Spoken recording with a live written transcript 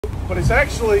but it's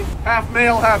actually half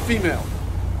male, half female.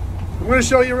 I'm going to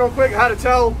show you real quick how to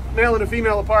tell male and a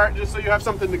female apart, just so you have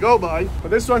something to go by. But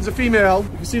this one's a female.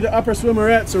 You can see the upper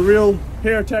swimmerettes are real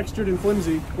hair textured and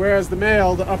flimsy, whereas the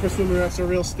male, the upper swimmerettes are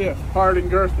real stiff, hard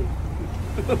and girthy.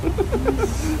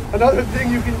 Another thing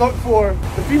you can look for,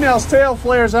 the female's tail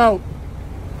flares out.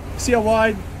 See how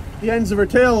wide the ends of her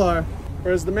tail are,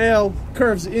 whereas the male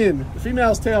curves in. The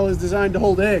female's tail is designed to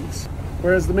hold eggs,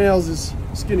 whereas the male's is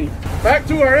skinny. Back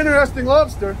to our interesting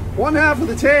lobster. One half of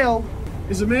the tail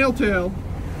is a male tail,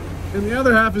 and the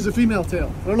other half is a female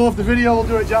tail. I don't know if the video will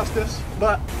do it justice,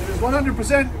 but it is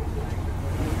 100%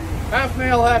 half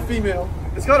male, half female.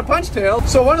 It's got a punch tail.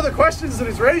 So one of the questions that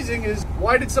it's raising is,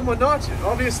 why did someone notch it?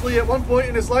 Obviously, at one point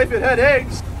in its life, it had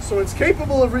eggs, so it's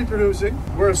capable of reproducing.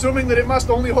 We're assuming that it must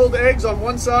only hold eggs on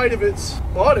one side of its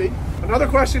body. Another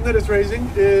question that it's raising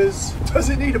is, does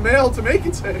it need a male to make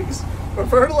its eggs or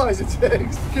fertilize its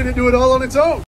eggs? Can it do it all on its own?